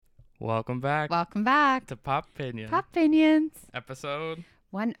Welcome back Welcome back to Pop Opinion. Pop Opinions Episode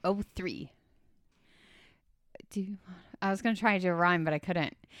 103. I was going to try to do a rhyme, but I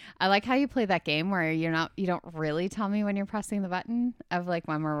couldn't. I like how you play that game where you don't really tell me when you're pressing the button of like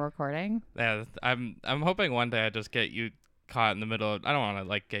when we're recording. Yeah, I'm hoping one day I just get you caught in the middle of, I don't want to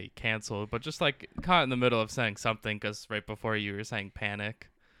like get you canceled, but just like caught in the middle of saying something because right before you were saying panic.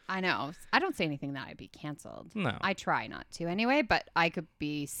 I know. I don't say anything that I'd be canceled. No. I try not to anyway, but I could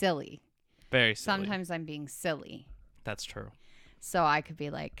be silly. Very silly. Sometimes I'm being silly. That's true. So I could be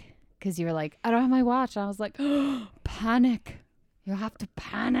like, because you were like, I don't have my watch. And I was like, oh, panic. You have to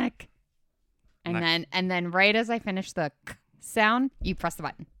panic. And then right as I finish the sound, you press the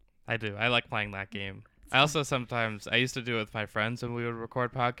button. I do. I like playing that game. I also sometimes, I used to do it with my friends when we would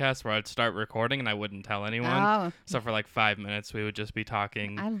record podcasts where I'd start recording and I wouldn't tell anyone. Oh. So for like 5 minutes, we would just be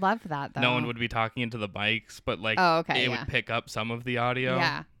talking. I love that though. No one would be talking into the mics, but like it would pick up some of the audio.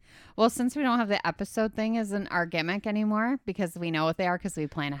 Yeah. Well, since we don't have the episode thing isn't our gimmick anymore because we know what they are because we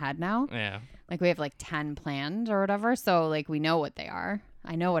plan ahead now. Yeah. Like we have like 10 planned or whatever. So like we know what they are.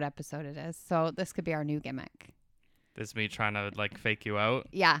 I know what episode it is. So this could be our new gimmick. This is me trying to like fake you out.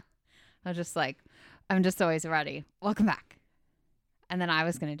 Yeah. I'm just always ready. Welcome back. And then I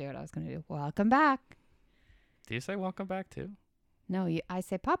was going to do it. I was going to do welcome back. Do you say welcome back too? No, I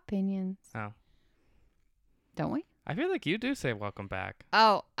say Pop Opinions. Oh. Don't we? I feel like you do say welcome back.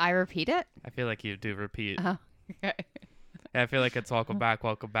 Oh, I repeat it? I feel like you do repeat. Oh, okay. Yeah, I feel like it's welcome back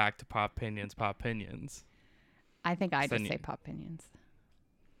to Pop Opinions, Pop Opinions. I think I just say Pop Opinions.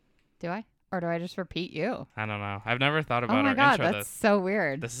 Do I? Or do I just repeat you? I don't know. I've never thought about our our intro. That's so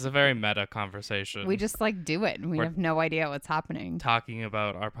weird. This is a very meta conversation. We just like do it and we have no idea what's happening. Talking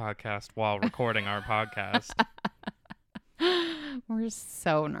about our podcast while recording our podcast. We're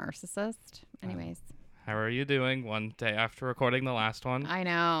so narcissist. Anyways. How are you doing one day after recording the last one? I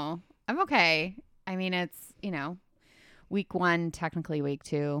know. I'm okay. I mean, it's, week 1, technically week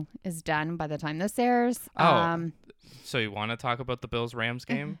 2 is done by the time this airs. So you want to talk about the Bills-Rams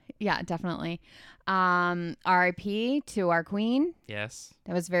game? Yeah, definitely. RIP to our queen. Yes.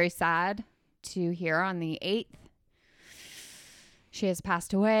 That was very sad to hear on the 8th. She has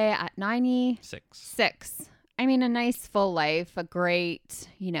passed away at 96. I mean, a nice full life, a great,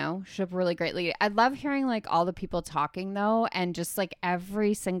 she's a really great leader. I love hearing like all the people talking though. And just like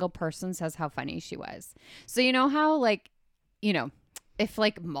every single person says how funny she was. So you know how like, if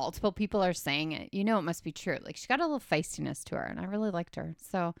like multiple people are saying it, it must be true. Like she got a little feistiness to her and I really liked her.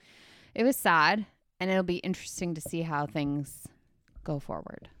 So it was sad and it'll be interesting to see how things go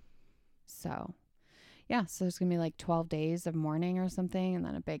forward. So yeah, so there's going to be like 12 days of mourning or something and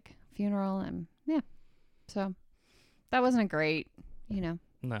then a big funeral and yeah. So that wasn't great,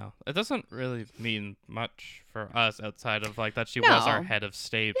 No, it doesn't really mean much for us outside of like that she was our head of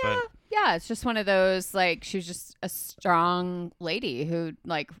state. Yeah, but yeah, it's just one of those like she was just a strong lady who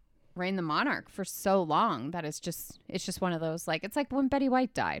like reigned the monarch for so long that it's just one of those like it's like when Betty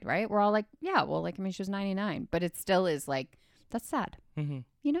White died, right? We're all like, yeah, well, like I mean she was 99, but it still is like that's sad,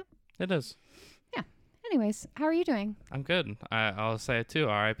 It is. Yeah. Anyways, how are you doing? I'm good. I'll say it too.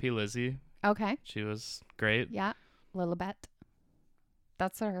 R.I.P. Lizzie. Okay. She was great. Yeah, Lilibet.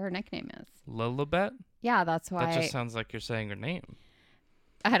 That's what her nickname is. Lilibet? Yeah, that's why. That just sounds like you're saying her name.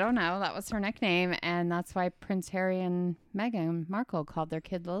 I don't know. That was her nickname, and that's why Prince Harry and Meghan Markle called their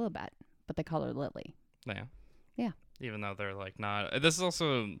kid Lilibet, but they call her Lily. Yeah. Yeah. Even though they're like not. This is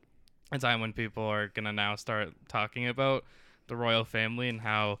also a time when people are going to now start talking about the royal family and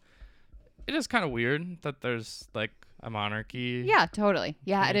how it is kind of weird that there's like a monarchy. Yeah, totally.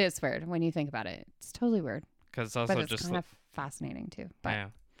 Yeah, it is weird when you think about it. It's totally weird. Because it's also but it's just kind of fascinating too. But yeah.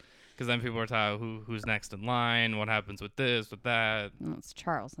 Because then people are talking who's next in line, what happens with this, with that. Well, it's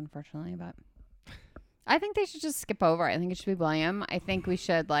Charles, unfortunately, but I think they should just skip over. I think it should be William. I think we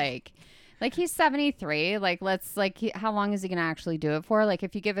should like he's 73. Like let's how long is he gonna actually do it for? Like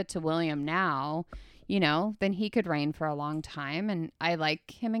if you give it to William now, then he could reign for a long time. And I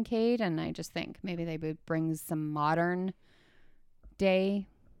like him and Kate, and I just think maybe they would bring some modern day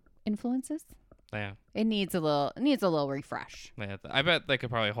influences. Yeah. It needs a little refresh. Yeah, I bet they could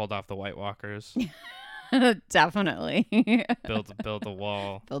probably hold off the White Walkers. Definitely. build the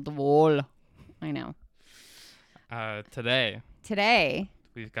wall. Build the wall. I know. Today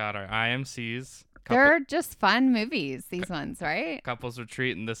we've got our IMCs. They're just fun movies, these ones, right? Couples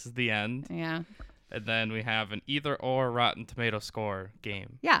Retreat, and This Is the End. Yeah. And then we have an either or Rotten Tomato score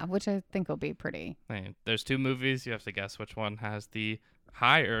game. Yeah, which I think will be pretty. There's 2 movies. You have to guess which one has the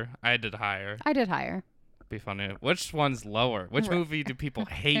higher. I did higher. Be funny. Which one's lower? Which movie do people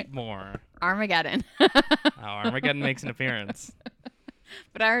hate more? Armageddon. Armageddon makes an appearance.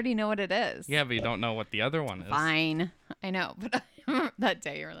 But I already know what it is. Yeah, but you don't know what the other one is. Fine. I know. But that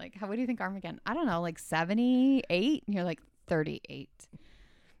day you're like, what do you think Armageddon? I don't know, like 78? And you're like 38.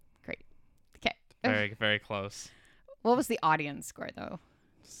 Great. Okay. Very, very close. What was the audience score, though?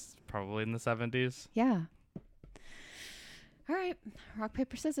 Probably in the 70s. Yeah. All right. Rock,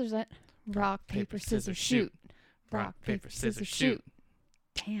 paper, scissors it. Rock, paper, scissors, shoot. Rock, paper, scissors, shoot.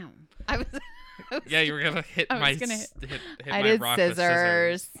 Damn. I was yeah, you were going to hit I my was gonna hit I my did rock with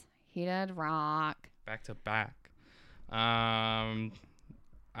scissors. He did rock. Back to back. I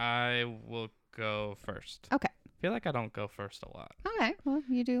will go first. Okay. I feel like I don't go first a lot. Okay. Well,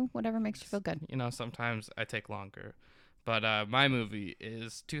 you do whatever makes you feel good. You know, sometimes I take longer. But my movie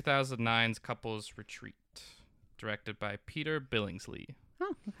is 2009's Couples Retreat, directed by Peter Billingsley.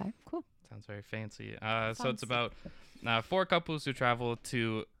 Oh, okay. Cool. Sounds very fancy. So it's about 4 couples who travel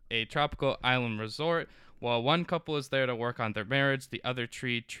to a tropical island resort. While one couple is there to work on their marriage, the other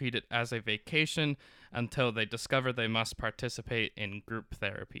treat it as a vacation until they discover they must participate in group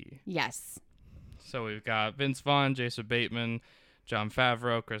therapy. Yes. So we've got Vince Vaughn, Jason Bateman, Jon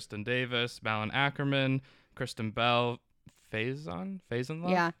Favreau, Kristen Davis, Malin Ackerman, Kristen Bell, Faison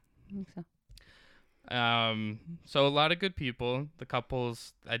Love? Yeah, I think so. So a lot of good people. The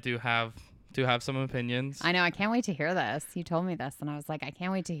couples, I do have some opinions. I know. I can't wait to hear this. You told me this, and I was like, I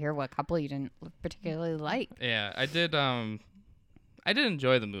can't wait to hear what couple you didn't particularly like. Yeah, I did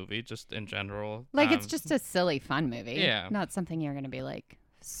enjoy the movie, just in general. Like, it's just a silly, fun movie. Yeah. Not something you're going to be, like,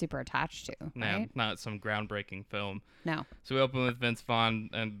 super attached to, right? Not some groundbreaking film. No. So we open with Vince Vaughn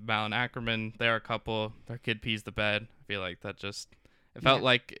and Malin Ackerman. They're a couple. Their kid pees the bed. I feel like that just... It felt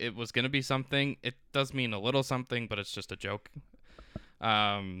like it was going to be something. It does mean a little something, but it's just a joke.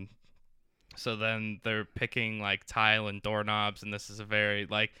 So then they're picking, like, tile and doorknobs, and this is a very,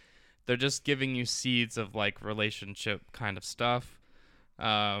 like... They're just giving you seeds of, like, relationship kind of stuff.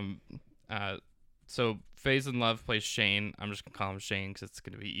 So Faison Love plays Shane. I'm just going to call him Shane because it's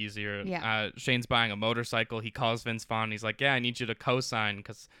going to be easier. Yeah. Shane's buying a motorcycle. He calls Vince Vaughn. He's like, yeah, I need you to co-sign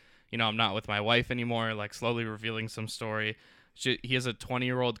because, you know, I'm not with my wife anymore, like slowly revealing some story. He has a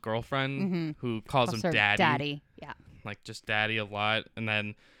 20-year-old girlfriend who calls him Daddy. Daddy, yeah. Like, just Daddy a lot. And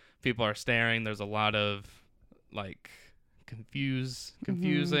then people are staring. There's a lot of, like,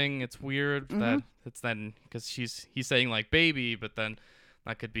 confusing. It's weird that it's then because he's saying, like, baby, but then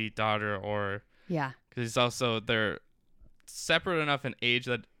that could be daughter or... Yeah. Because they're separate enough in age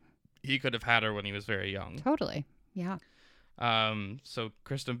that he could have had her when he was very young. Totally. Yeah. So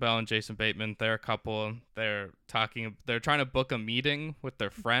Kristen Bell and Jason Bateman, they're a couple. They're trying to book a meeting with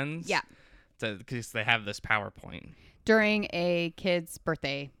their friends. Yeah. Because they have this PowerPoint. During a kid's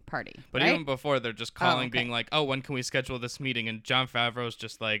birthday party. But right? even before, they're just calling, being like, oh, when can we schedule this meeting? And Jon Favreau's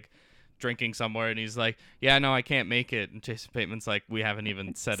just like drinking somewhere, and he's like, yeah, no, I can't make it. And Jason Bateman's like, we haven't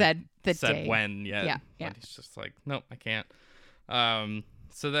even said when yet. Yeah. And he's just like, nope, I can't.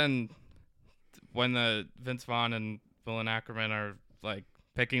 So then when the Vince Vaughn and Malin Ackerman are like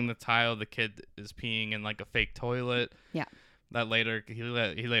picking the tile, the kid is peeing in like a fake toilet. Yeah. That later he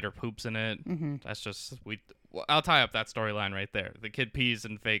later poops in it. Mm-hmm. That's just I'll tie up that storyline right there. The kid pees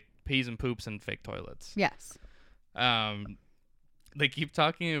and poops in fake toilets. Yes. They keep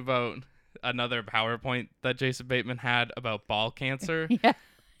talking about another PowerPoint that Jason Bateman had about ball cancer. Yeah.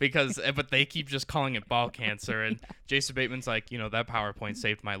 But they keep just calling it ball cancer, and Jason Bateman's like, you know, that PowerPoint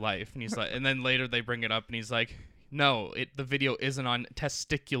saved my life, and he's like, and then later they bring it up, and he's like, no, the video isn't on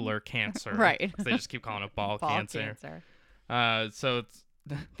testicular cancer, right? They just keep calling it ball cancer. So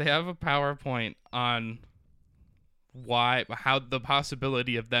they have a PowerPoint on how the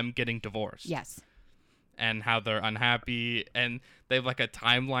possibility of them getting divorced. Yes. And how they're unhappy, and they have like a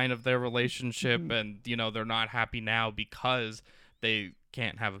timeline of their relationship, and you know they're not happy now because they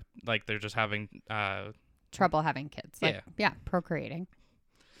can't have, like, they're just having trouble having kids. Like, yeah, procreating.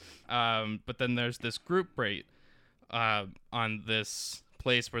 But then there's this group rate on this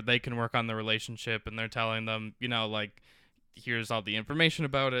place where they can work on the relationship, and they're telling them, you know, like, here's all the information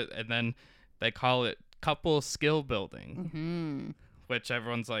about it, and then they call it couple skill building, which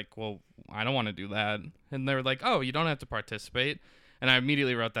everyone's like, well, I don't want to do that. And they're like, oh, you don't have to participate. And I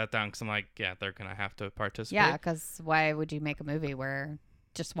immediately wrote that down because I'm like, yeah, they're going to have to participate. Yeah, because why would you make a movie where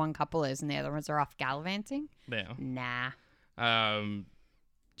just one couple is and the other ones are off gallivanting? Yeah. Nah.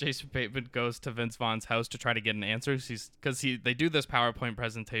 Jason Bateman goes to Vince Vaughn's house to try to get an answer because they do this PowerPoint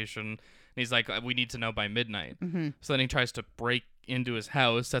presentation, and he's like, we need to know by midnight. So then he tries to break into his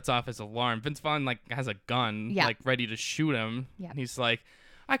house, sets off his alarm. Vince Vaughn, like, has a gun, like, ready to shoot him. And he's like,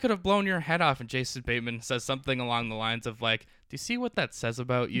 I could have blown your head off. And Jason Bateman says something along the lines of, like, do you see what that says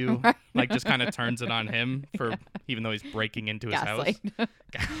about you? Right. Like, just kind of turns it on him for even though he's breaking into his Gaslight.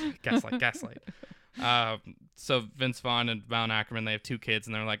 house. Gaslight. So Vince Vaughn and Malin Ackerman, they have 2 kids,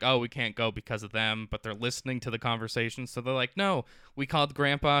 and they're like, oh, we can't go because of them, but they're listening to the conversation, so they're like, no, we called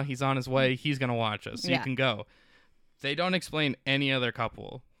Grandpa, he's on his way, he's gonna watch us, so you can go. They don't explain any other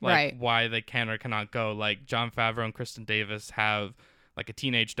couple, like, why they can or cannot go. Like, Jon Favreau and Kristen Davis have, like, a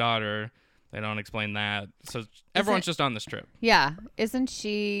teenage daughter. They don't explain that. So everyone's just on this trip. Yeah. Isn't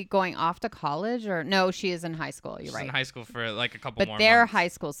she going off to college? Or no, she is in high school. You're She's right. in high school for, like, a couple but more they're months. high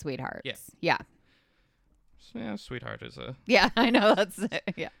school sweethearts. Yeah. Yeah. Yeah, sweetheart is a... Yeah, I know. That's it.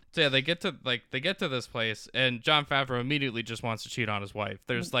 Yeah. So yeah, they get to this place, and Jon Favreau immediately just wants to cheat on his wife.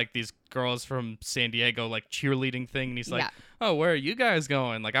 There's like these girls from San Diego like cheerleading thing, and he's like, "Oh, where are you guys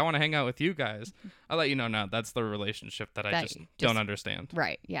going? Like, I want to hang out with you guys." I'll let you know now. That's the relationship that I just don't understand.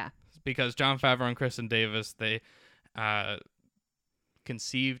 Right. Yeah. Because Jon Favreau and Kristen Davis, they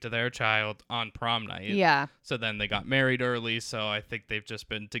conceived their child on prom night. Yeah. So then they got married early. So I think they've just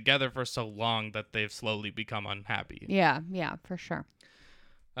been together for so long that they've slowly become unhappy. Yeah. Yeah. For sure.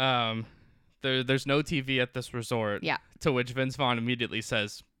 There's no TV at this resort. Yeah. To which Vince Vaughn immediately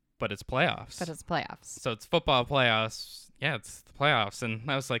says, "But it's playoffs." So it's football playoffs. Yeah, it's the playoffs. And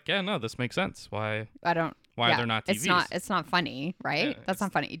I was like, yeah, no, this makes sense. Why are there not TVs? It's not funny, right? Yeah, That's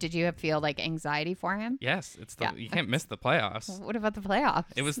not funny. Did you feel like anxiety for him? Yes, you can't miss the playoffs. What about the playoffs?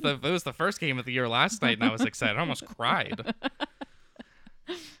 It was the first game of the year last night, and I was excited. I almost cried.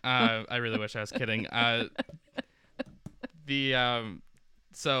 I really wish I was kidding.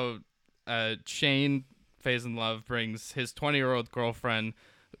 Shane Faison-Love brings his 20-year-old girlfriend,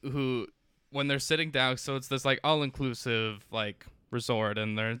 who, when they're sitting down, so it's this like all-inclusive like resort,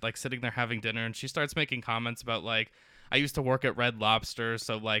 and they're like sitting there having dinner, and she starts making comments about like, I used to work at Red Lobster,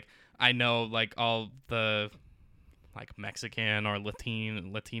 so like I know like all the like Mexican or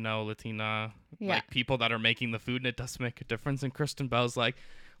Latina like people that are making the food, and it does make a difference. And Kristen Bell's like,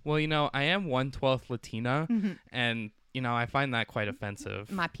 well, you know, I am 1/12 Latina, and you know, I find that quite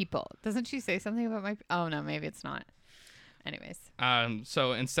offensive. My people. Doesn't she say something about my... Oh, no, maybe it's not. Anyways.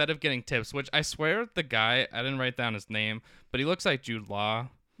 So instead of getting tips, which I swear the guy, I didn't write down his name, but he looks like Jude Law.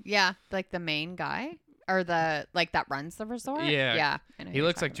 Yeah, like the main guy? Or the, like, that runs the resort? Yeah. Yeah. He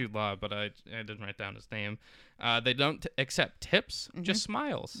looks like Jude Law, but I didn't write down his name. They don't accept tips, just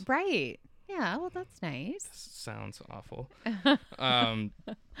smiles. Right. Yeah, well, that's nice. Sounds awful.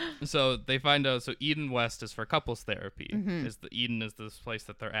 So they find out. So Eden West is for couples therapy. Eden is this place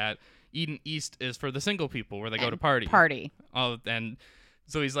that they're at. Eden East is for the single people where they go to party. And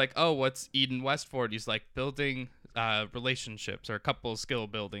so he's like, oh, what's Eden West for? And he's like, building relationships or couple skill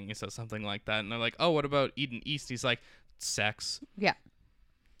building. He says something like that. And they're like, oh, what about Eden East? He's like, sex. Yeah.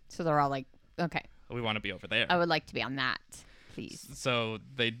 So they're all like, okay. We want to be over there. I would like to be on that. Please. So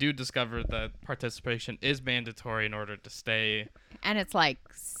they do discover that participation is mandatory in order to stay. And it's like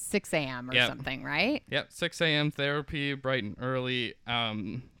 6 a.m. or something, right? Yep, 6 a.m. therapy, bright and early.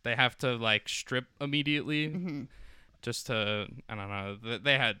 They have to like strip immediately just to, I don't know,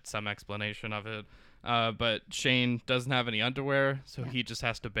 they had some explanation of it. But Shane doesn't have any underwear, so he just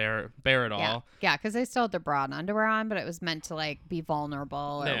has to bear it all. Yeah, because they still had their bra and underwear on, but it was meant to like be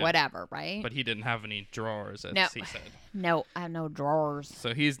vulnerable or whatever, right? But he didn't have any drawers, as he said. No, I have no drawers.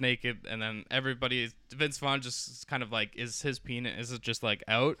 So he's naked, and then Vince Vaughn just kind of like, is his penis, is it just like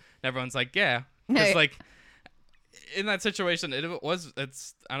out? And everyone's like, yeah. It's like, in that situation, I don't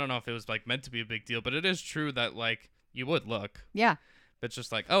know if it was like meant to be a big deal, but it is true that like, you would look. Yeah. It's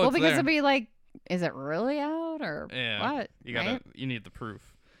just like, oh, well, it's because there. it'd be like, is it really out or what? You need the proof.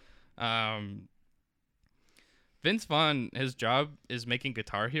 Vince Vaughn, his job is making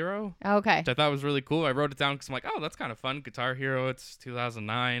Guitar Hero. Okay. Which I thought was really cool. I wrote it down because I'm like, oh, that's kind of fun. Guitar Hero, it's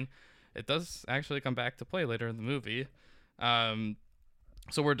 2009. It does actually come back to play later in the movie.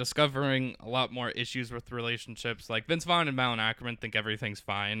 So we're discovering a lot more issues with relationships. Like Vince Vaughn and Malin Ackerman think everything's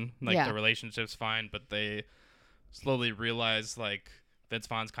fine. Like the relationship's fine, but they slowly realize like Vince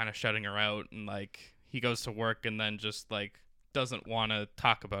Vaughn's kind of shutting her out, and like he goes to work and then just like doesn't want to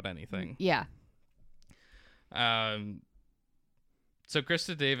talk about anything. Yeah. So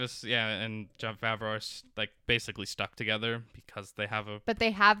Krista Davis, and Jon Favreau are like basically stuck together because they have But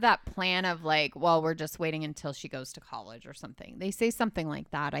they have that plan of like, well, we're just waiting until she goes to college or something. They say something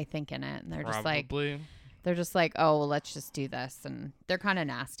like that, I think, in it, and they're just like, oh, well, let's just do this, and they're kind of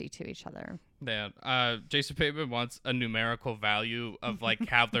nasty to each other. Yeah. Jason Bateman wants a numerical value of like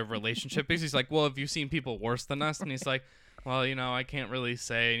how their relationship is. He's like, well, have you seen people worse than us? And he's like, well, you know, I can't really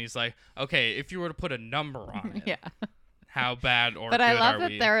say. And he's like, okay, if you were to put a number on it, how bad or but good I love are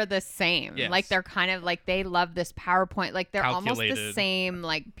that we? they're the same. Yes. Like they're kind of like they love this PowerPoint. Like they're almost the Calculated. same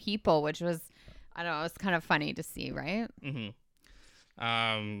like people, which was I don't know. It's kind of funny to see, right?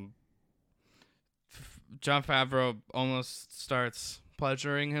 Jon Favreau almost starts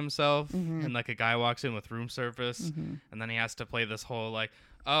pleasuring himself, and like a guy walks in with room service, and then he has to play this whole like,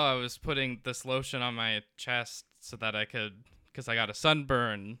 oh, I was putting this lotion on my chest so that I could, because I got a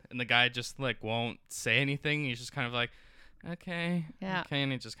sunburn, and the guy just like won't say anything. He's just kind of like, okay, okay,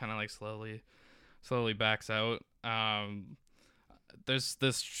 and he just kind of like slowly backs out. There's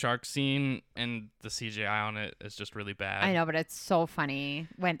this shark scene, and the CGI on it is just really bad. I know, but it's so funny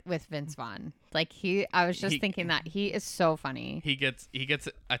with Vince Vaughn. Like I was just thinking that he is so funny. He gets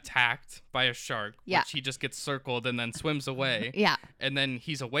attacked by a shark, which he just gets circled and then swims away. Yeah. And then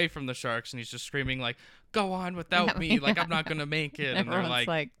he's away from the sharks, and he's just screaming like, "Go on without me! Like I'm not gonna make it." And they're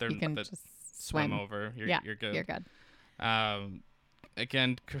like you can just swim over. You're good. You're good.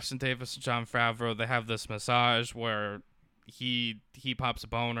 Again, Kristen Davis and Jon Favreau, they have this massage where he pops a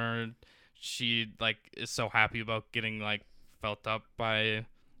boner. She like is so happy about getting like felt up by,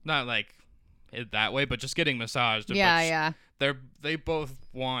 not like it that way, but just getting massaged. Yeah. They both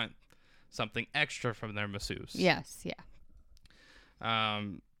want something extra from their masseuse. Yes. Yeah.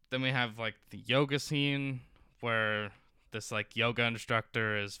 Then we have like the yoga scene where this like yoga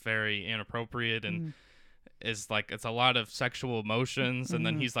instructor is very inappropriate and is like, it's a lot of sexual emotions, and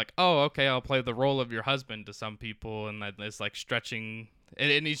then he's like, oh, okay, I'll play the role of your husband to some people, and that is like stretching,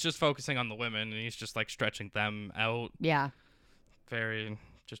 and he's just focusing on the women, and he's just like stretching them out. Yeah. Very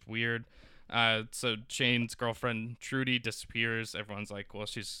just weird. So Shane's girlfriend Trudy disappears. Everyone's like, well,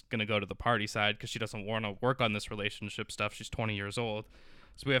 she's gonna go to the party side because she doesn't want to work on this relationship stuff. She's 20 years old,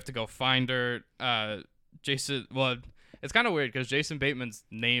 so we have to go find her. Jason, well, it's kind of weird because Jason Bateman's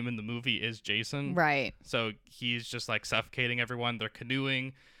name in the movie is Jason. Right. So he's just like suffocating everyone. They're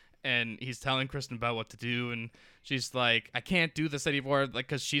canoeing, and he's telling Kristen Bell what to do, and she's like, I can't do this anymore, like,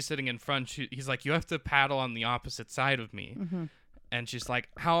 because she's sitting in front. He's like, you have to paddle on the opposite side of me. And she's like,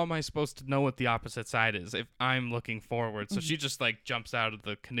 how am I supposed to know what the opposite side is if I'm looking forward? So she just like jumps out of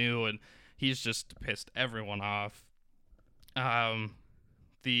the canoe, and he's just pissed everyone off. So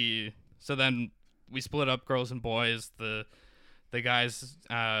then we split up girls and boys. The guys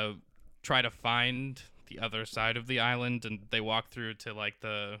try to find the other side of the island, and they walk through to like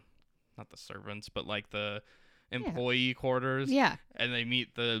not the servants, but like the employee quarters. Yeah. And they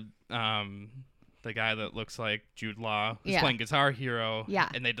meet the guy that looks like Jude Law, who's playing Guitar Hero. Yeah.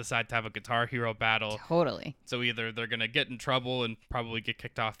 And they decide to have a Guitar Hero battle. Totally. So either they're gonna get in trouble and probably get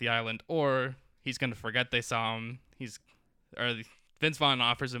kicked off the island, or he's gonna forget they saw him. Vince Vaughn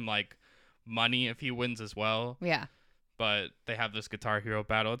offers him like money if he wins as well. Yeah. But they have this Guitar Hero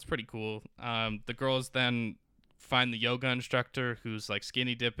battle. It's pretty cool. The girls then find the yoga instructor who's like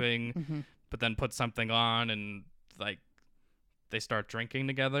skinny dipping, but then puts something on, and like they start drinking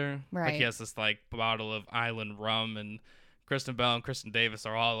together. Right. Like he has this like bottle of island rum, and Kristen Bell and Kristen Davis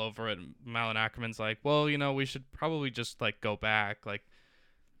are all over it. And Malin Ackerman's like, well, we should probably just like go back. Like,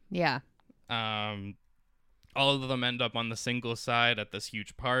 yeah. All of them end up on the single side at this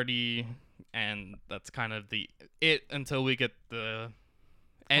huge party, and that's kind of it until we get the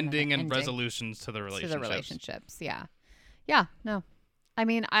ending and resolutions to the relationships. Yeah. Yeah. No. I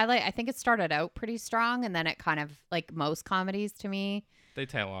mean, I think it started out pretty strong, and then it kind of, like most comedies to me, they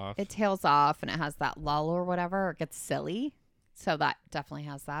tail off. It tails off, and it has that lull or whatever. It gets silly. So that definitely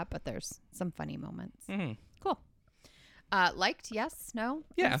has that, but there's some funny moments. Cool. Liked? Yes? No?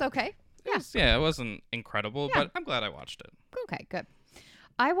 Yeah. It's okay. It wasn't incredible, but I'm glad I watched it. Okay, good.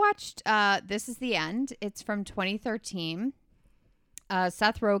 I watched This Is the End. It's from 2013.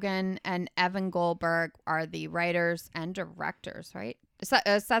 Seth Rogen and Evan Goldberg are the writers and directors, right?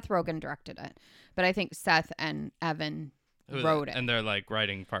 Seth Rogen directed it, but I think Seth and Evan wrote it. And they're like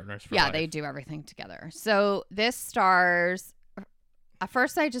writing partners for life. They do everything together. So this stars,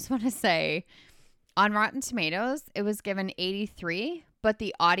 first I just want to say, on Rotten Tomatoes, it was given 83, but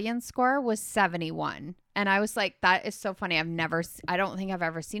the audience score was 71. And I was like, that is so funny. I don't think I've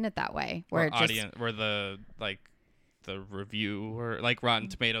ever seen it that way. Where the review or like Rotten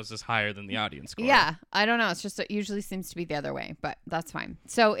Tomatoes is higher than the audience score. Yeah, I don't know. It's just, it usually seems to be the other way, but that's fine.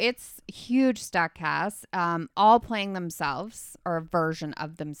 So it's huge stack cast, all playing themselves, or a version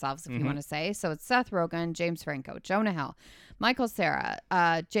of themselves, if you want to say. So it's Seth Rogen, James Franco, Jonah Hill, Michael Cera,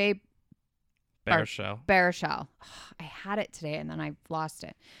 Jay Baruchel. I had it today and then I lost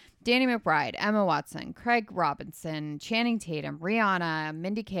it. Danny McBride, Emma Watson, Craig Robinson, Channing Tatum, Rihanna,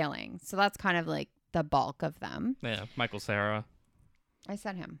 Mindy Kaling. So that's kind of like the bulk of them. Yeah, Michael Cera. I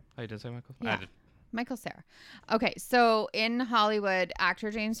said him. Oh, you did say Michael? Yeah. Michael Cera. Okay, so in Hollywood,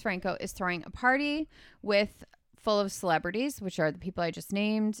 actor James Franco is throwing a party full of celebrities, which are the people I just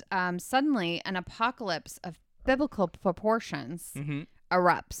named. Suddenly, an apocalypse of biblical proportions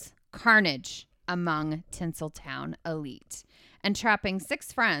erupts. Carnage among Tinseltown elite. Entrapping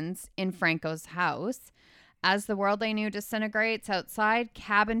 6 friends in Franco's house. As the world they knew disintegrates outside,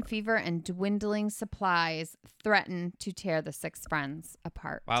 cabin fever and dwindling supplies threaten to tear the 6 friends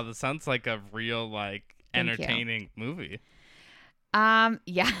apart. Wow, this sounds like a real, like, entertaining movie.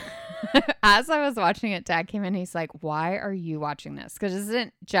 Yeah. As I was watching it, Dad came in. He's like, "Why are you watching this?" Because this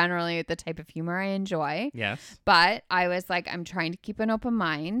isn't generally the type of humor I enjoy. Yes. But I was like, I'm trying to keep an open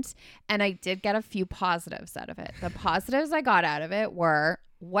mind, and I did get a few positives out of it. The positives I got out of it were,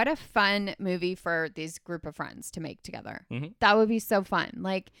 what a fun movie for these group of friends to make together. That would be so fun.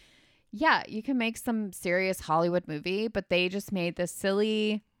 Like, yeah, you can make some serious Hollywood movie, but they just made this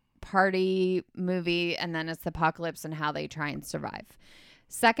silly party movie, and then it's the apocalypse and how they try and survive.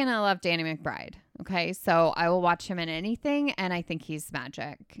 Second, I love Danny McBride. Okay, so I will watch him in anything, and I think he's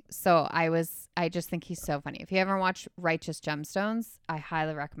magic. So I just think he's so funny. If you ever watch Righteous Gemstones, I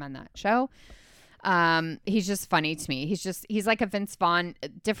highly recommend that show. He's just funny to me. He's like a Vince Vaughn,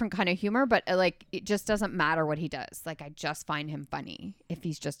 different kind of humor, but like it just doesn't matter what he does. Like I just find him funny if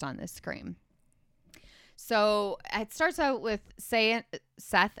he's just on the screen. So it starts out with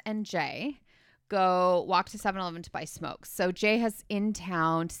Seth and Jay go walk to 7-Eleven to buy smokes. So Jay has in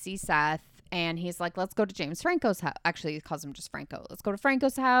town to see Seth, and he's like, let's go to James Franco's house. Actually, he calls him just Franco. Let's go to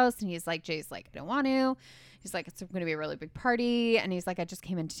Franco's house. And he's like, Jay's like, I don't want to. He's like, it's going to be a really big party. And he's like, I just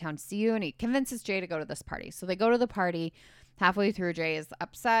came into town to see you. And he convinces Jay to go to this party. So they go to the party. Halfway through, Jay is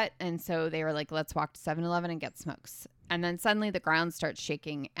upset. And so they were like, let's walk to 7-Eleven and get smokes. And then suddenly the ground starts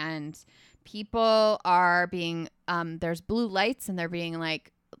shaking, and people are being, there's blue lights, and they're being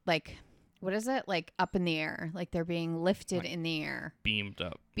like, what is it? Like up in the air. Like they're being lifted like in the air. Beamed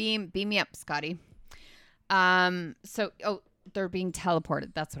up. Beam me up, Scotty. They're being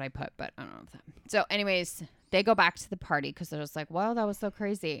teleported. That's what I put, but I don't know that. So anyways, they go back to the party because they're just like, wow, that was so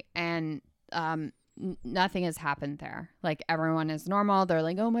crazy. And nothing has happened there. Like everyone is normal. They're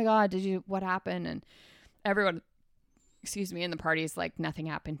like, oh my God, what happened? And everyone, in the party is like, nothing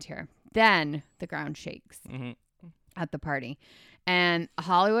happened here. Then the ground shakes at the party. And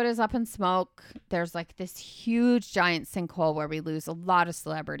Hollywood is up in smoke. There's like this huge giant sinkhole where we lose a lot of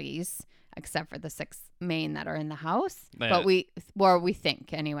celebrities, except for the 6 main that are in the house. But we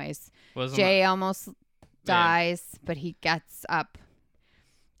think anyways. Jay almost dies, but he gets up.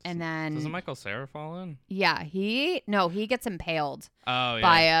 And then doesn't Michael Cera fall in? Yeah, he gets impaled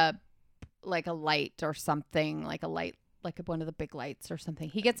by a light or something, like one of the big lights or something.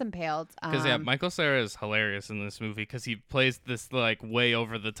 He gets impaled. Because Michael Cera is hilarious in this movie because he plays this like way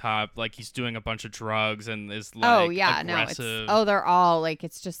over the top, like he's doing a bunch of drugs and is like aggressive. They're all like,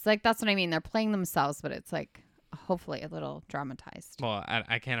 it's just like, that's what I mean. They're playing themselves, but it's like hopefully a little dramatized. Well,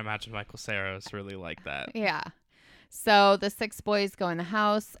 I can't imagine Michael Cera is really like that. Yeah. So the 6 boys go in the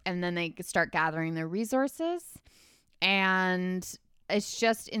house, and then they start gathering their resources, and it's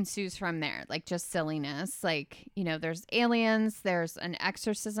just ensues from there, like just silliness. Like, there's aliens, there's an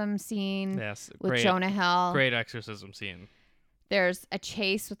exorcism scene with Jonah Hill. Great exorcism scene. There's a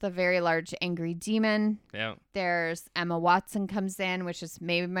chase with a very large angry demon. Yeah. There's Emma Watson comes in, which is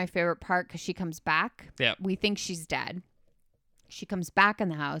maybe my favorite part because she comes back. Yeah. We think she's dead. She comes back in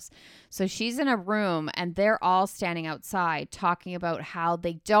the house. So she's in a room, and they're all standing outside talking about how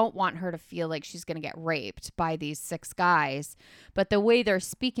they don't want her to feel like she's going to get raped by these 6 guys. But the way they're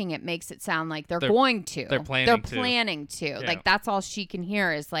speaking, it makes it sound like they're going to. They're planning to. Yeah. Like, that's all she can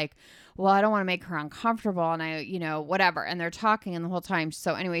hear is like, well, I don't want to make her uncomfortable, and whatever. And they're talking and the whole time.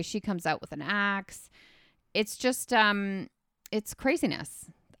 So anyway, she comes out with an axe. It's just, it's craziness.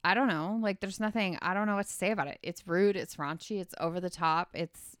 I don't know. Like, there's nothing, I don't know what to say about it. It's rude. It's raunchy. It's over the top.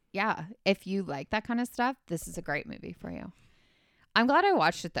 If you like that kind of stuff, this is a great movie for you. I'm glad I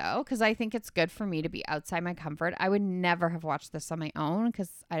watched it, though, because I think it's good for me to be outside my comfort. I would never have watched this on my own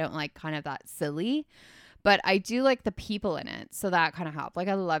because I don't like kind of that silly. But I do like the people in it. So that kind of helped. Like,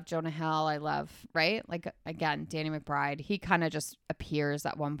 I love Jonah Hill. I love, right? Like, again, Danny McBride. He kind of just appears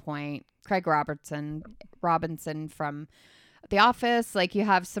at one point. Craig Robinson from The Office. Like, you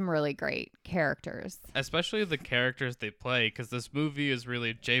have some really great characters, especially the characters they play, because this movie is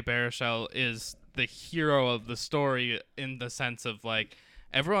really, Jay Baruchel is the hero of the story in the sense of like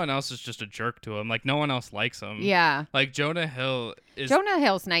everyone else is just a jerk to him. Like, no one else likes him. Yeah. Like, Jonah Hill's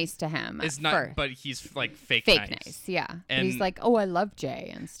nice to him. Is not, but he's like fake nice. Yeah. And he's like, oh, I love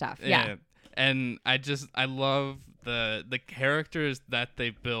Jay and stuff. Yeah. And I love the characters that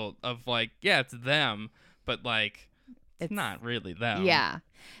they built of like, yeah, it's them, but like it's not really them. Yeah.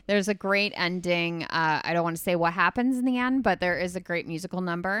 There's a great ending. I don't want to say what happens in the end, but there is a great musical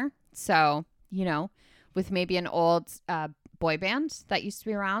number. So, with maybe an old boy band that used to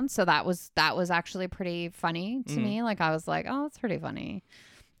be around. So that was actually pretty funny to me. Like, I was like, oh, that's pretty funny.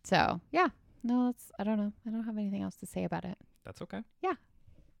 So, yeah. No, I don't know. I don't have anything else to say about it. That's okay. Yeah.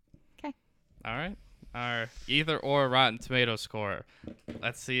 Okay. All right. Our either or Rotten Tomato score.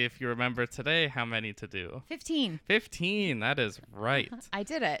 Let's see if you remember today how many to do. 15. 15. That is right. I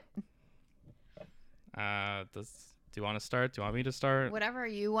did it. Do you want to start? Do you want me to start? Whatever.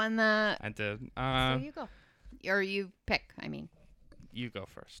 You won the... I did. So you go. Or you pick, I mean. You go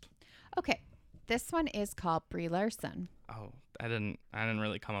first. Okay. This one is called Brie Larson. Oh, I didn't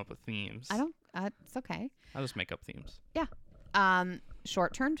really come up with themes. It's okay. I'll just make up themes. Yeah.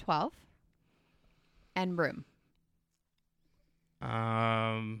 Short Term 12 and Room.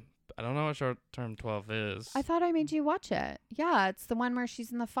 I don't know what Short Term 12 is. I thought I made you watch it. Yeah, it's the one where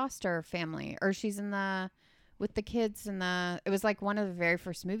she's in the foster family, or she's in with the kids it was like one of the very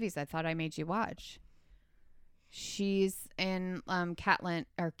first movies I thought I made you watch. She's in Caitlin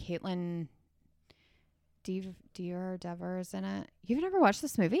Devers in it. You've never watched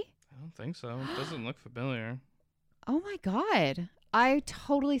this movie? I don't think so. It doesn't look familiar. Oh my God. I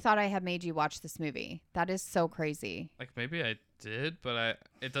totally thought I had made you watch this movie. That is so crazy. Like maybe I did, but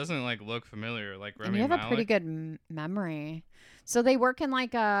it doesn't like look familiar. Like Remy and you have Malek. A pretty good memory. So they work in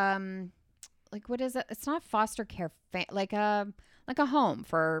like what is it? It's not foster care, like a home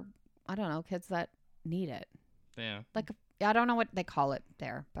for, I don't know, kids that need it. Yeah. I don't know what they call it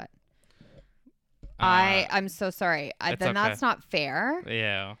there, but I'm so sorry. Then that's not fair.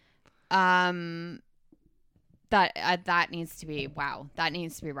 Yeah. That needs to be that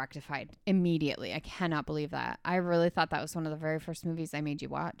needs to be rectified immediately. I cannot believe that. I really thought that was one of the very first movies I made you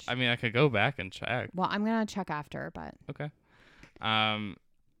watch. I mean, I could go back and check. Well, I'm gonna check after, but okay.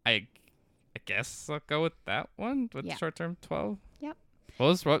 I guess I'll go with that one with Short Term 12. Yep.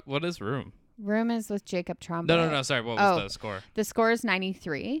 What is Room? Room is with Jacob Tremblay. No. Sorry. What was the score? The score is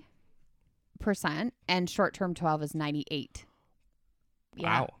 93%, and Short Term 12 is 98%.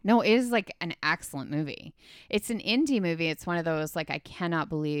 Yeah. Wow. No, it is like an excellent movie. It's an indie movie. It's one of those like I cannot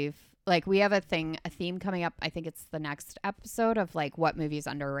believe. Like we have a theme coming up. I think it's the next episode of like what movie is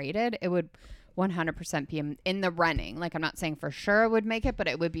underrated. It would 100% be in the running. Like I'm not saying for sure it would make it, but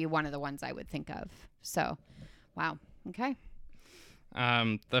it would be one of the ones I would think of. So, wow. Okay.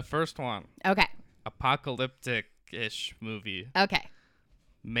 The first one. Okay. Apocalyptic-ish movie. Okay.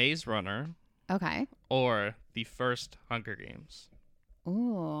 Maze Runner. Okay. Or the first Hunger Games.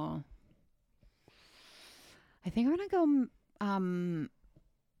 Ooh. I think I'm gonna go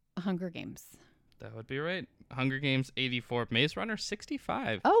Hunger Games. That would be right. Hunger Games 84, Maze Runner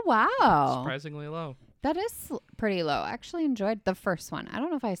 65. Oh wow. Surprisingly low. That is pretty low. I actually enjoyed the first one. I don't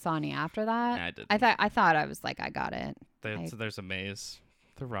know if I saw any after that. Yeah, I did. I thought I was like, I got it. There's a maze.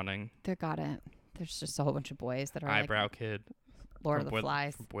 They're running. They got it. There's just a whole bunch of boys that are Eyebrow like Kid. Lord of the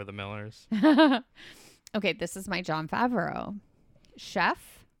Flies. Boy the Millers. Okay, this is my Jon Favreau.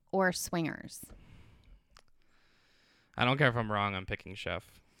 Chef or Swingers? I don't care if I'm wrong. I'm picking Chef.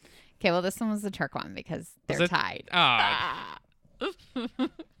 Okay, well, this one was the trick one because they're tied.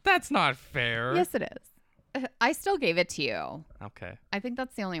 That's not fair. Yes, it is. I still gave it to you. Okay. I think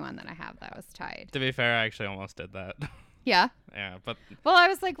that's the only one that I have that was tied. To be fair, I actually almost did that. Yeah? Yeah, but... Well, I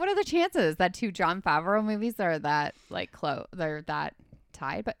was like, what are the chances that two Jon Favreau movies are that, like, close? They're that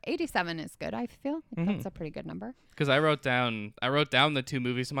tied, but 87 is good, I feel. Like that's a pretty good number. Because I wrote down the two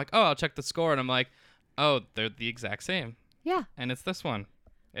movies. I'm like, oh, I'll check the score. And I'm like, oh, they're the exact same. Yeah. And it's this one.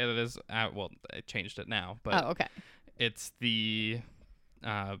 It is, well, I changed it now. But okay. It's the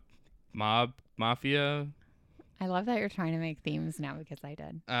Mafia. I love that you're trying to make themes now because I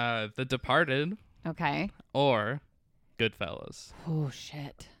did. The Departed. Okay. Or Goodfellas. Oh,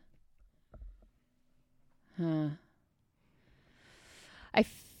 shit. Huh. I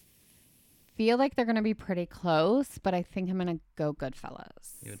feel like they're going to be pretty close, but I think I'm going to go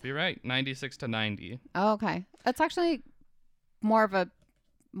Goodfellas. You would be right. 96 to 90. Oh, okay. That's actually more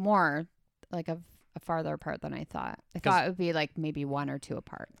like a farther apart than I thought. I thought it would be like maybe 1 or 2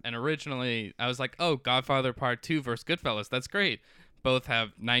 apart. And originally I was like, oh, Godfather Part 2 versus Goodfellas. That's great. Both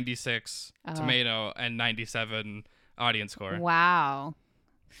have 96 tomato and 97 audience score. Wow.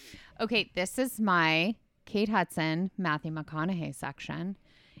 Okay, this is my Kate Hudson, Matthew McConaughey section.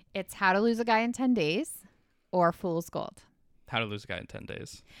 It's How to Lose a Guy in 10 Days or Fool's Gold. How to Lose a Guy in 10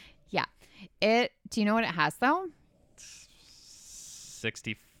 Days. Yeah. Do you know what it has though?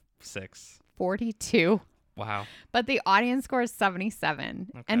 66. 42. Wow. But the audience score is 77.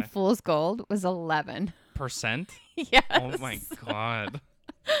 Okay. And Fool's Gold was 11. Percent? Yes. Oh my God.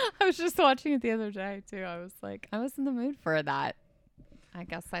 I was just watching it the other day too. I was like, I was in the mood for that. I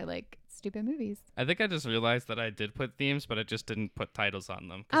guess I like stupid movies. I think I just realized that I did put themes, but I just didn't put titles on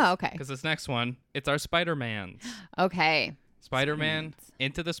them. Oh, okay. Because this next one, it's our Spider-Mans. Okay. Spider-Man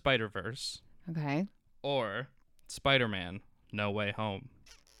Into the Spider-Verse Okay. or Spider-Man No Way Home.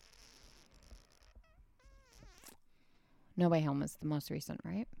 No Way Home is the most recent,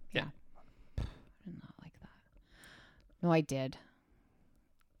 right? Yeah. I did not like that. No, I did.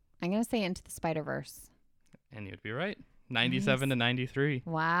 I'm going to say Into the Spider-Verse. And you'd be right. 97 to 93.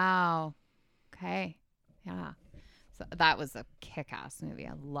 Wow. Okay. Yeah. So that was a kick-ass movie.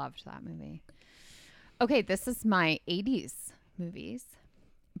 I loved that movie. Okay, this is my 80s movies.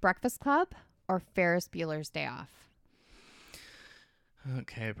 Breakfast Club or Ferris Bueller's Day Off?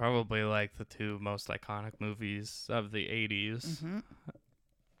 Okay, probably like the two most iconic movies of the 80s. Mm-hmm.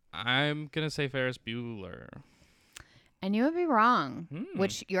 I'm going to say Ferris Bueller. And you would be wrong,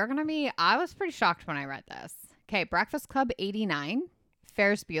 which you're going to be... I was pretty shocked when I read this. Okay, Breakfast Club, 89.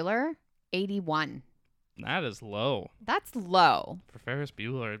 Ferris Bueller, 81. That is low. That's low. For Ferris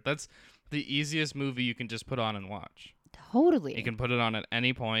Bueller. That's the easiest movie you can just put on and watch. Totally. You can put it on at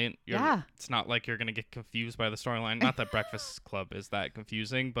any point. Yeah. It's not like you're going to get confused by the storyline. Not that Breakfast Club is that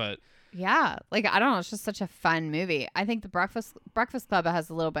confusing, but... Yeah. Like, I don't know. It's just such a fun movie. I think the Breakfast Club has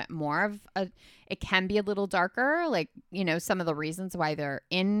a little bit more of a... It can be a little darker. Like, you know, some of the reasons why they're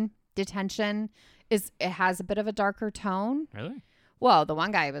in detention is it has a bit of a darker tone. Really? Well, the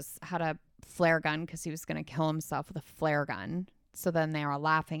one guy had a flare gun because he was going to kill himself with a flare gun. So then they were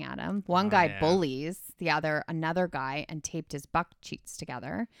laughing at him. One guy bullies another guy and taped his butt cheeks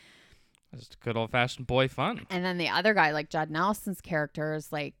together. Just good old fashioned boy fun. And then the other guy, like Judd Nelson's character,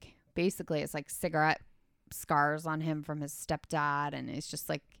 is like basically it's like cigarette scars on him from his stepdad, and it's just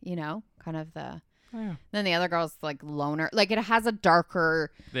like, you know, kind of the. Oh, yeah. Then the other girl's like loner. Like it has a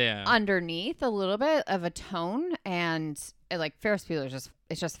darker underneath, a little bit of a tone, and like Ferris Bueller's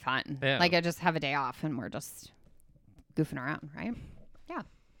it's just fun. Yeah. Like I just have a day off and we're just goofing around, right? Yeah.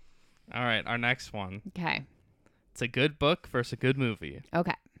 All right, our next one. Okay. It's a good book versus a good movie.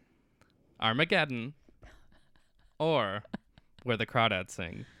 Okay. Armageddon or Where the Crawdads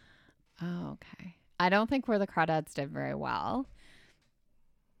Sing. Oh, okay. I don't think Where the Crawdads did very well.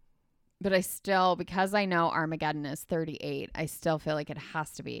 But I still, because I know Armageddon is 38, I still feel like it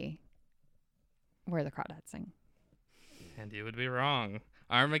has to be Where the Crawdads Sing. And you would be wrong.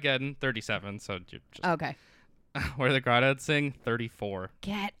 Armageddon, 37, so you just... Okay. Where the Crawdads Sing, 34.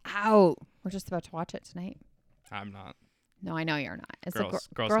 Get out. We're just about to watch it tonight. I'm not. No, I know you're not. It's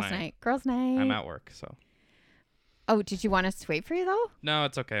girls night. Girls night. I'm at work, so. Oh, did you want us to wait for you, though? No,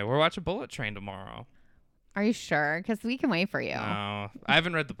 it's okay. We're watching Bullet Train tomorrow. Are you sure? Because we can wait for you. No, I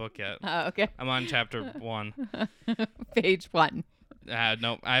haven't read the book yet. Oh, okay. I'm on chapter 1. Page 1. No,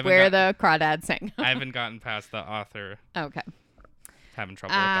 I haven't. Where the Crawdads Sing. I haven't gotten past the author. Okay. Having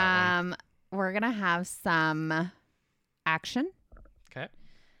trouble with that one. We're going to have some action. Okay.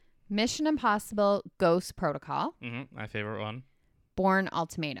 Mission Impossible Ghost Protocol. My favorite one. Bourne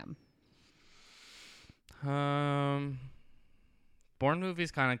Ultimatum. Bourne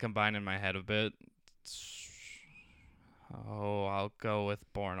movies kind of combine in my head a bit. Oh, I'll go with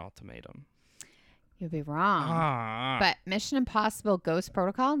Bourne Ultimatum. You'd be wrong. But Mission Impossible Ghost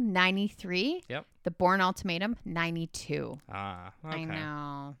Protocol, 93. Yep. The Bourne Ultimatum, 92. Okay. I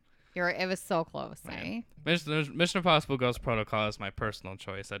know. It was so close, eh? Mission Impossible Ghost Protocol is my personal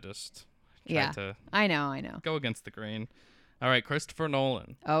choice. I just tried to I know. go against the grain. All right, Christopher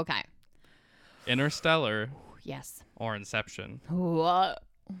Nolan. Okay. Interstellar. Yes. Or Inception.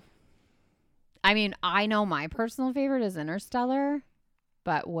 I mean, I know my personal favorite is Interstellar,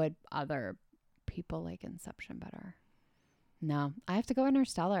 but would other people like Inception better? No, I have to go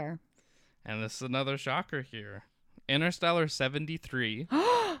Interstellar. And this is another shocker here. Interstellar 73.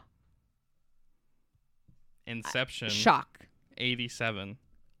 Inception. Shock. 87.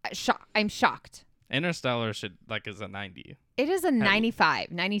 I'm shocked. Interstellar is a 90. It is a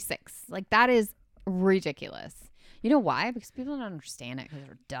 95, 96. Like, that is ridiculous. You know why? Because people don't understand it because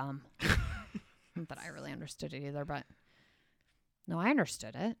they're dumb. Not that I really understood it either, but no, I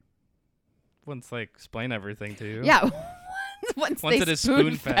understood it. Once they explain everything to you. Yeah. Once it is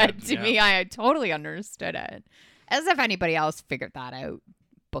spoon-fed to me, I totally understood it. As if anybody else figured that out.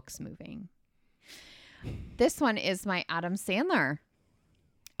 Books moving. This one is my Adam Sandler.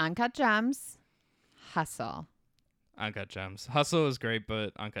 Uncut Gems. Hustle. Uncut Gems. Hustle is great,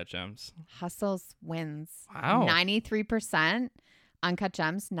 but Uncut Gems. Hustle's wins. Wow. 93%. Uncut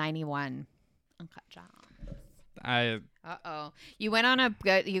Gems, 91. Uncut Gems. You went on a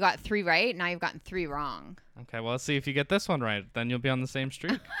good. You got 3 right. Now you've gotten 3 wrong. Okay, well, let's see if you get this one right. Then you'll be on the same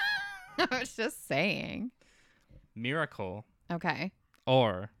streak. I was just saying. Miracle. Okay.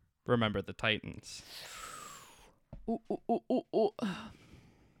 Or Remember the Titans. Ooh.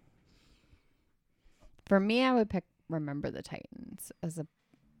 For me, I would pick Remember the Titans as a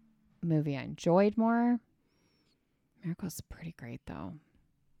movie I enjoyed more. Miracle's pretty great, though.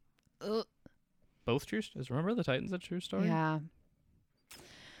 Ugh. Both true? Is Remember the Titans a true story? Yeah.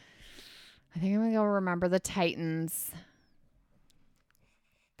 I think I'm going to go Remember the Titans.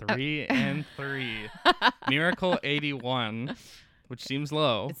 3 and 3. Miracle 81, which seems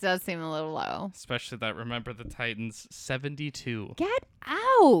low. It does seem a little low. Especially that Remember the Titans 72. Get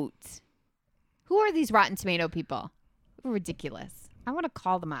out. Who are these Rotten Tomato people? Ridiculous. I want to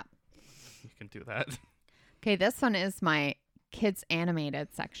call them up. You can do that. Okay, this one is my kids animated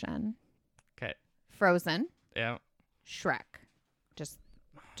section. Okay. Frozen. Yeah. Shrek. Just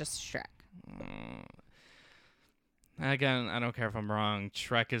Shrek. Again, I don't care if I'm wrong.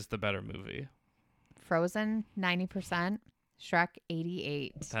 Shrek is the better movie. Frozen 90%. Shrek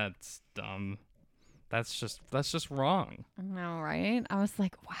 88. That's dumb. That's just wrong. I know, right? I was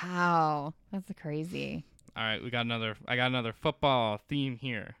like, wow, that's crazy. All right, I got another football theme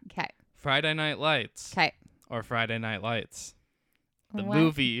here. Okay. Friday Night Lights. Okay. Or Friday Night Lights. The What?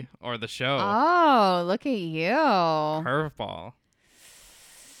 movie or the show. Oh, look at you. Curveball.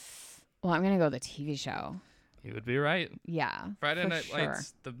 Well, I'm going to go with the TV show. You would be right. Yeah. Friday for Night sure.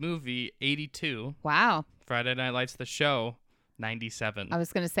 Lights, the movie, 82. Wow. Friday Night Lights, the show, 97. I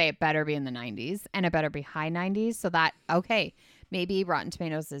was going to say it better be in the 90s and it better be high 90s. So that, okay, maybe Rotten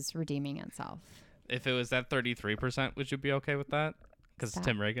Tomatoes is redeeming itself. If it was at 33%, would you be okay with that? Because Stop.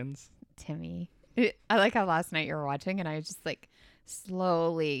 Tim Riggins. Timmy. I like how last night you were watching and I just like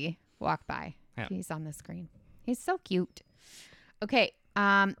slowly walked by. Yeah. He's on the screen. He's so cute. Okay.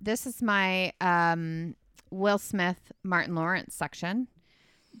 This is my Will Smith, Martin Lawrence section.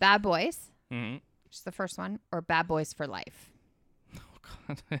 Bad Boys. Mm-hmm. Just the first one. Or Bad Boys for Life. Oh,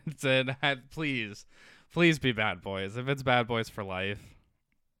 God. It said, please be Bad Boys. If it's Bad Boys for life.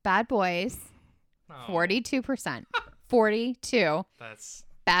 Bad Boys, Oh, 42%. 42. That's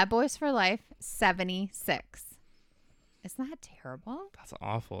Bad Boys for Life, 76. Isn't that terrible? That's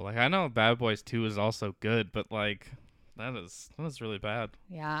awful. Like, I know Bad Boys 2 is also good, but like that is really bad.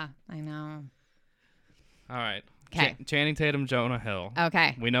 Yeah, I know. All right. Okay. Channing Tatum, Jonah Hill.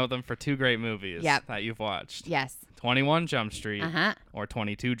 Okay. We know them for 2 great movies Yep. that you've watched. Yes. 21 Jump Street Uh-huh. or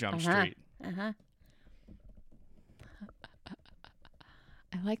 22 Jump Uh-huh. Street. Uh-huh.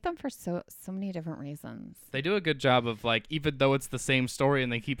 I like them for so many different reasons. They do a good job of like, even though it's the same story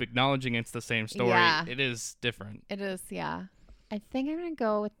and they keep acknowledging it's the same story, Yeah. it is different. It is, yeah. I think I'm going to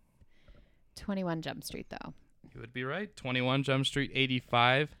go with 21 Jump Street, though. You would be right. 21 Jump Street,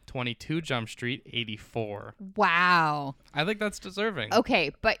 85. 22 Jump Street, 84. Wow. I think that's deserving.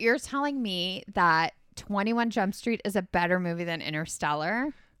 Okay, but you're telling me that 21 Jump Street is a better movie than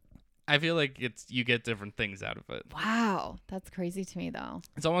Interstellar? I feel like you get different things out of it. Wow. That's crazy to me, though.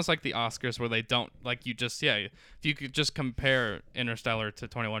 It's almost like the Oscars where they don't, like, you just, yeah, if you could just compare Interstellar to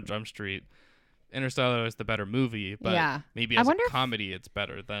 21 Jump Street, Interstellar is the better movie, but Yeah. maybe I as a wonder if- comedy it's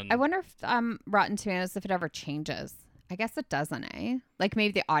better than... I wonder if Rotten Tomatoes, if it ever changes. I guess it doesn't, eh? Like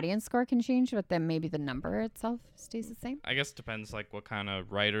maybe the audience score can change, but then maybe the number itself stays the same. I guess it depends, like, what kind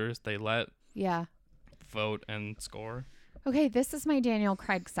of writers they let Yeah. vote and score. Okay, this is my Daniel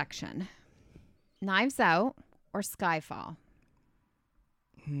Craig section. Knives Out or Skyfall?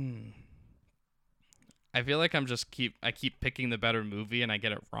 I feel like I keep picking the better movie and I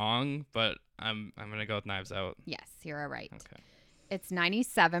get it wrong, but I'm gonna go with Knives Out. Yes, you're right. Okay. It's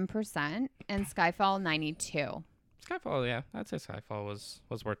 97% and Skyfall 92. Skyfall, yeah, I'd say Skyfall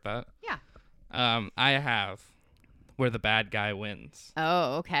was worth that. Yeah. I have Where the Bad Guy Wins,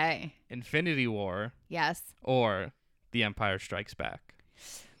 Oh, okay. Infinity War, Yes. or The Empire Strikes Back.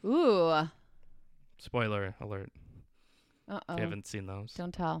 Ooh. Spoiler alert. Uh-oh. If you haven't seen those.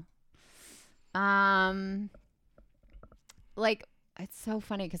 Don't tell. Like, it's so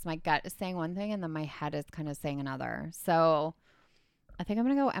funny because my gut is saying one thing and then my head is kind of saying another. So I think I'm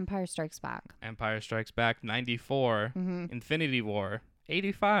going to go Empire Strikes Back. Empire Strikes Back, 94. Mm-hmm. Infinity War,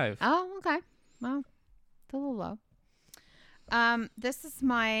 85. Oh, okay. Well, it's a little low. This is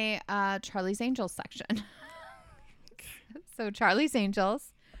my Charlie's Angels section. So Charlie's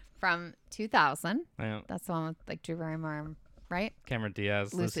Angels from 2000. Yeah. That's the one with like Drew Barrymore, right? Cameron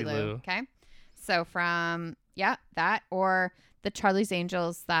Diaz, Lucy Lucy Liu. Liu. Okay. So from, that or the Charlie's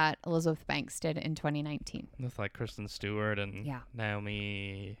Angels that Elizabeth Banks did in 2019. With like Kristen Stewart and Yeah.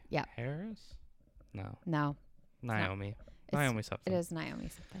 Naomi Yeah. Harris. No. No. Naomi. Naomi something. It is Naomi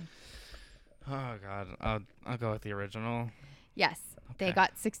something. Oh God. I'll go with the original. Yes. Okay. They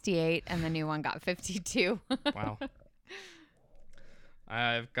got 68 and the new one got 52. Wow.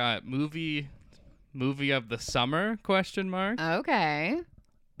 I've got movie of the summer ? Okay.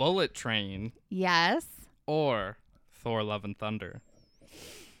 Bullet Train Yes. or Thor: Love and Thunder.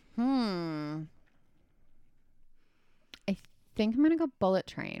 I think I'm gonna go Bullet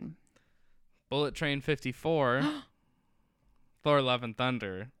Train. Bullet Train 54. Thor: Love and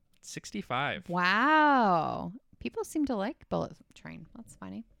Thunder 65. Wow. People seem to like Bullet Train. That's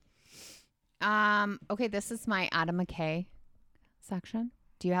funny. Okay, this is my Adam McKay section.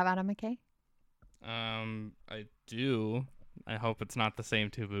 Do you have Adam McKay? I do. I hope it's not the same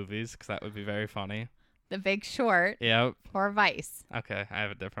two movies because that would be very funny. The Big Short Yep. or Vice? Okay, I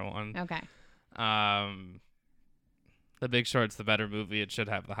have a different one. Okay. The Big Short's the better movie. It should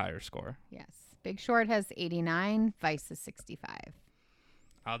have the higher score. Yes. Big Short has 89. Vice is 65.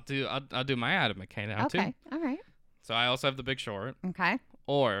 I'll do my Adam McKay now too. Okay. All right. So I also have The Big Short Okay.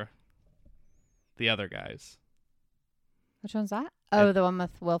 or The Other Guys. Which one's that? Oh, the one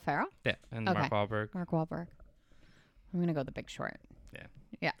with Will Ferrell? Yeah, and Okay. Mark Wahlberg. Mark Wahlberg. I'm going to go The Big Short.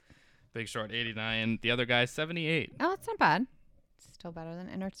 Big Short 89. The Other Guys 78. Oh, that's not bad. It's still better than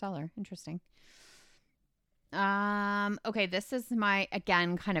Interstellar. Interesting. Okay, this is my,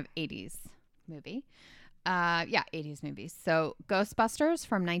 again, kind of 80s movie. 80s movies. So Ghostbusters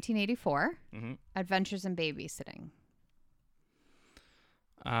from 1984. Mm-hmm. Adventures in Babysitting.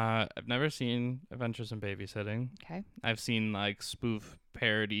 I've never seen Adventures in Babysitting. Okay. I've seen like spoof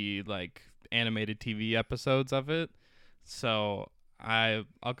parody like animated TV episodes of it. So I'll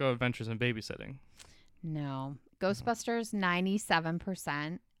go Adventures in Babysitting. No. Ghostbusters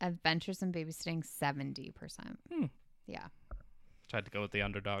 97%. Adventures in Babysitting 70%. Yeah. Tried to go with the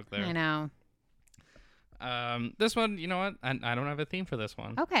underdog there. I know. This one, you know what? I don't have a theme for this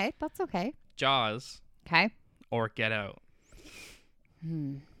one. Okay, that's okay. Jaws Okay. or Get Out. I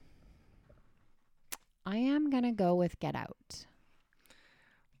am going to go with Get Out.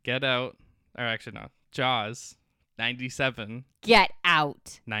 Get Out, or actually no, Jaws 97. Get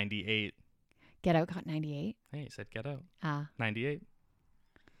Out. 98. Get Out got 98. Hey, you said Get Out. 98. 98.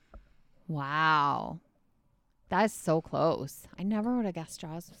 Wow. That is so close. I never would have guessed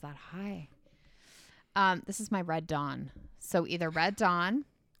Jaws was that high. This is my Red Dawn. So either Red Dawn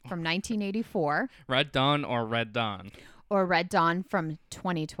from 1984. Red Dawn or Red Dawn? Or Red Dawn from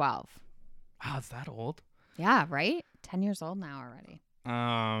 2012. Wow, it's that old? Yeah, right? 10 years old now already.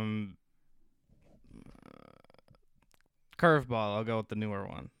 Curveball. I'll go with the newer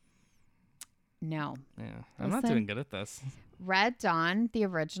one. No. Yeah, I'm not doing good at this. Red Dawn, the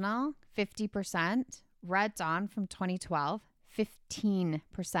original, 50%. Red Dawn from 2012, 15%.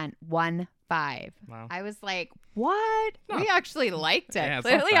 1-5. Wow. I was like, what? We actually liked it. Yeah, it's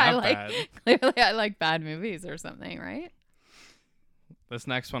Clearly, not that bad. Clearly, I like bad movies or something, right? This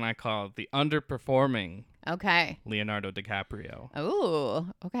next one I call the underperforming Okay. Leonardo DiCaprio. Oh,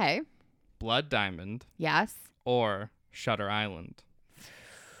 okay. Blood Diamond Yes. or Shutter Island.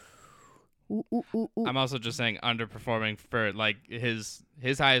 Ooh, ooh, ooh, ooh. I'm also just saying underperforming for like his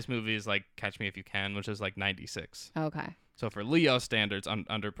highest movie is like Catch Me If You Can, which is like 96. Okay. So for Leo standards,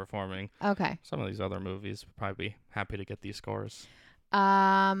 underperforming. Okay. Some of these other movies would probably be happy to get these scores.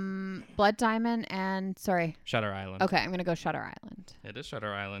 Blood Diamond and Shutter Island. Okay, I'm gonna go Shutter Island. It is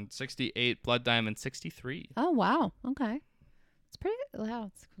Shutter Island. 68. Blood Diamond 63. Oh wow. Okay. It's pretty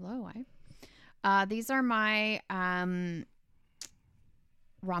low. It's low, eh? These are my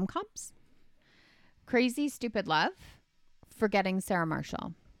rom-coms. Crazy Stupid Love. Forgetting Sarah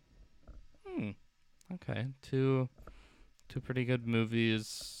Marshall. Okay. Two pretty good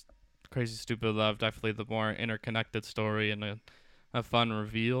movies. Crazy Stupid Love, definitely the more interconnected story and a fun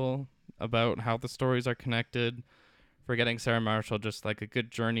reveal about how the stories are connected. Forgetting Sarah Marshall, just like a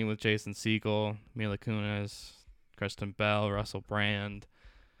good journey with Jason Segel, Mila Kunis, Kristen Bell, Russell Brand.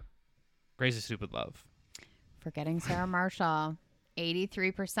 Crazy Stupid Love. Forgetting Sarah Marshall.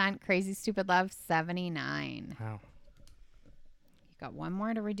 83%. Crazy Stupid Love. 79. Wow. You got one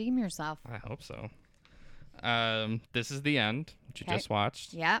more to redeem yourself. I hope so. This Is the End, which you just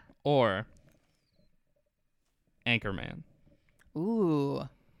watched. Yep. Or Anchorman. Ooh.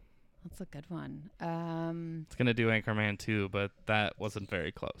 That's a good one. It's going to do Anchorman 2, but that wasn't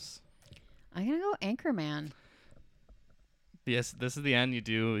very close. I'm going to go Anchorman. Yes, This Is the End. You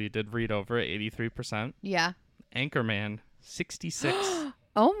did read over it, 83%. Yeah. Anchorman, 66.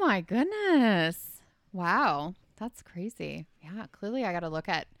 Oh my goodness. Wow. That's crazy. Yeah. Clearly I got to look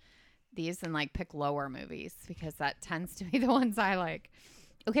at these and like pick lower movies because that tends to be the ones I like.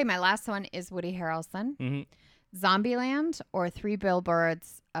 Okay, my last one is Woody Harrelson. Mm-hmm. Zombieland or Three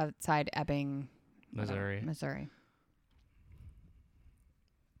Billboards Outside Ebbing, Missouri. Missouri.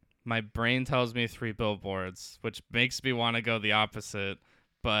 My brain tells me Three Billboards, which makes me want to go the opposite,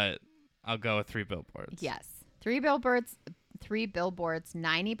 but I'll go with Three Billboards. Yes. Three Billboards,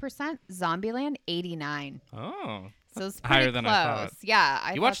 90%. Zombieland, 89. Oh. So it's higher pretty than close. I thought.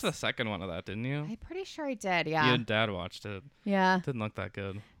 Yeah. You watched the second one of that, didn't you? I'm pretty sure I did, yeah. You and Dad watched it. Yeah. Didn't look that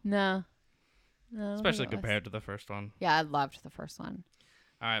good. No. I don't think Especially it was. compared to the first one. Yeah, I loved the first one.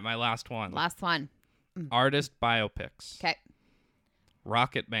 All right, my last one. Last one. Artist biopics. Okay.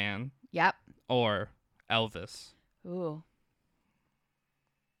 Rocket Man Yep. or Elvis. Ooh.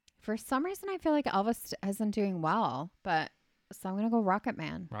 For some reason, I feel like Elvis isn't doing well, but so I'm going to go Rocket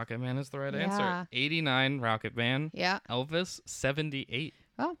Man. Rocket Man is the right Yeah. answer. 89 Rocket Man. Yeah. Elvis 78.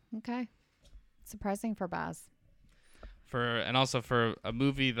 Oh, okay. Surprising for Baz. And also for a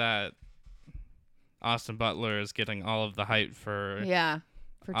movie that Austin Butler is getting all of the hype for. Yeah.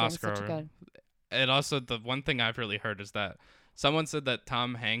 For doing Oscar. such a good. And also the one thing I've really heard is that someone said that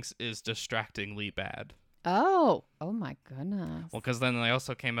Tom Hanks is distractingly bad. Oh my goodness. Well, because then they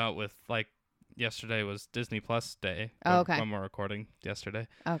also came out with yesterday was Disney Plus Day. Oh, okay. When we're recording yesterday.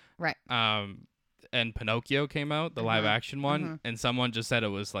 Oh, right. And Pinocchio came out, the live action one, Mhm. and someone just said it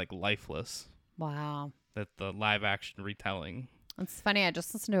was lifeless. Wow. That the live action retelling. It's funny. I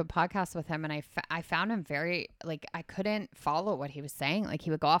just listened to a podcast with him, and I found him very I couldn't follow what he was saying. He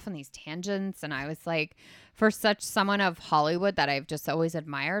would go off on these tangents, and I was like, for such someone of Hollywood that I've just always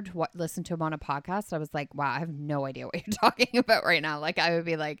admired, listen to him on a podcast. I was like, wow, I have no idea what you're talking about right now. I would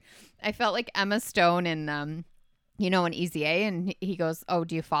be I felt like Emma Stone in in Easy A, and he goes, "Oh,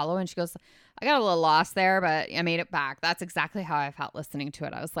 do you follow?" And she goes, "I got a little lost there, but I made it back." That's exactly how I felt listening to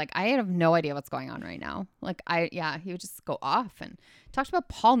it. I was like, I have no idea what's going on right now. He would just go off and talked about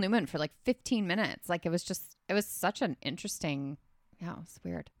Paul Newman for 15 minutes. It was such an interesting, yeah, it was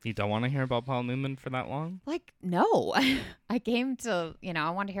weird. You don't want to hear about Paul Newman for that long? No, I came to, I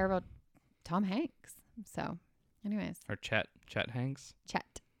wanted to hear about Tom Hanks. So anyways. Or Chet Hanks?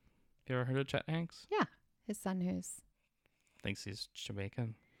 Chet. You ever heard of Chet Hanks? Yeah. His son who's. Thinks he's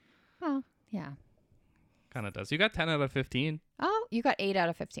Jamaican. Well, yeah. Kind of does. You got 10 out of 15. Oh, you got 8 out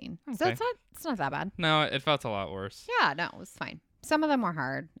of 15. So Okay. it's not that bad. No, it felt a lot worse. Yeah, no, it was fine. Some of them were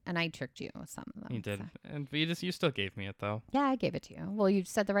hard, and I tricked you with some of them. You did. so. And you still gave me it, though. Yeah, I gave it to you. Well, you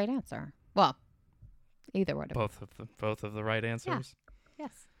said the right answer. Well, either would have. Both of the right answers.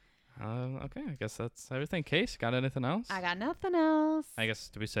 Yes. Okay, I guess that's everything. Case, got anything else? I got nothing else. I guess,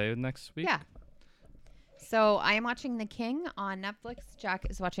 do we say next week? Yeah. So I am watching The King on Netflix. Jack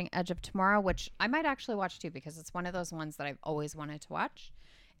is watching Edge of Tomorrow, which I might actually watch too because it's one of those ones that I've always wanted to watch.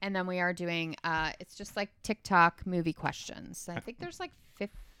 And then we are doing, it's just TikTok movie questions. I think there's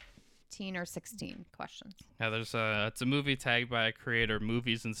 15 or 16 questions. Yeah, it's a movie tagged by a creator,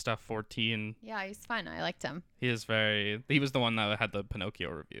 Movies and Stuff 14. Yeah, he's fun. I liked him. He was the one that had the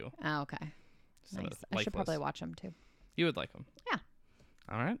Pinocchio review. Oh, okay. So Nice. I should probably watch him too. You would like him. Yeah.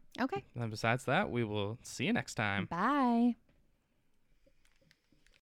 All right. Okay. And besides that, we will see you next time. Bye.